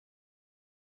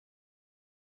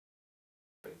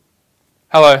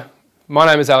Hello, my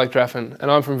name is Alec Draffin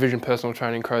and I'm from Vision Personal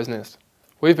Training Crow's Nest.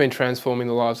 We've been transforming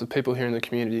the lives of people here in the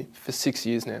community for 6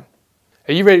 years now.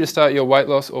 Are you ready to start your weight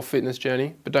loss or fitness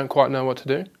journey but don't quite know what to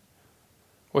do?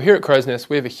 Well, here at Crow's Nest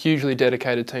we have a hugely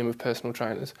dedicated team of personal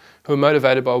trainers who are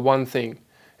motivated by one thing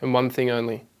and one thing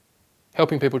only: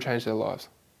 helping people change their lives.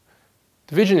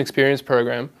 The Vision Experience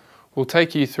program will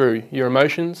take you through your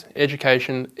emotions,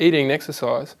 education, eating and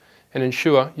exercise and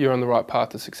ensure you're on the right path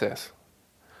to success.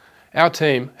 Our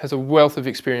team has a wealth of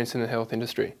experience in the health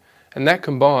industry, and that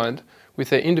combined with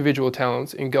their individual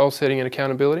talents in goal setting and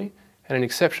accountability and an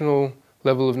exceptional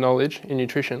level of knowledge in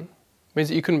nutrition means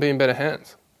that you couldn't be in better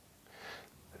hands.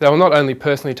 They will not only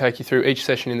personally take you through each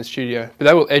session in the studio, but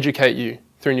they will educate you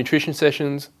through nutrition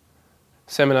sessions,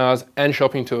 seminars and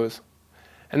shopping tours.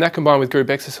 And that combined with group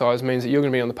exercise means that you're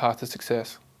going to be on the path to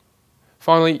success.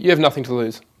 Finally, you have nothing to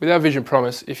lose. With our Vision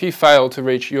Promise, if you fail to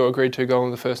reach your agreed to goal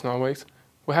in the first 9 weeks,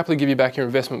 we'll happily give you back your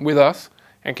investment with us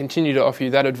and continue to offer you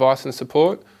that advice and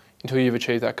support until you've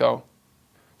achieved that goal.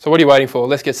 So what are you waiting for?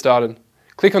 Let's get started.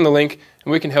 Click on the link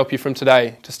and we can help you from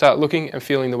today to start looking and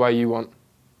feeling the way you want.